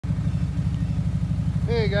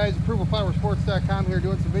Hey guys, ApprovalPowerSports.com here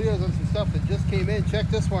doing some videos on some stuff that just came in. Check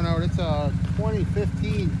this one out. It's a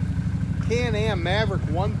 2015 Can-Am Maverick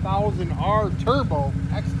 1000R Turbo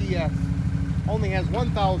XDS. Only has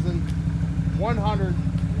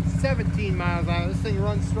 1,117 miles on it. This thing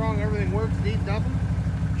runs strong, everything works, needs nothing.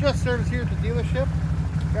 Just service here at the dealership.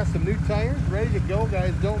 Got some new tires, ready to go,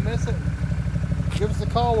 guys. Don't miss it. Give us a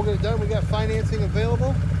call, we'll get it done. We got financing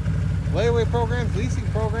available, layaway programs, leasing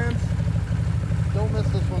programs. Don't miss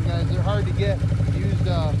this one, guys. They're hard to get. Used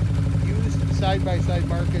side-by-side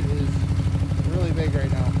market is really big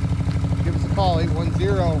right now. Give us a call,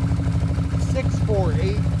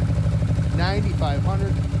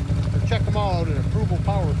 810-648-9500, or check them all out at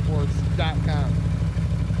ApprovalPowerSports.com.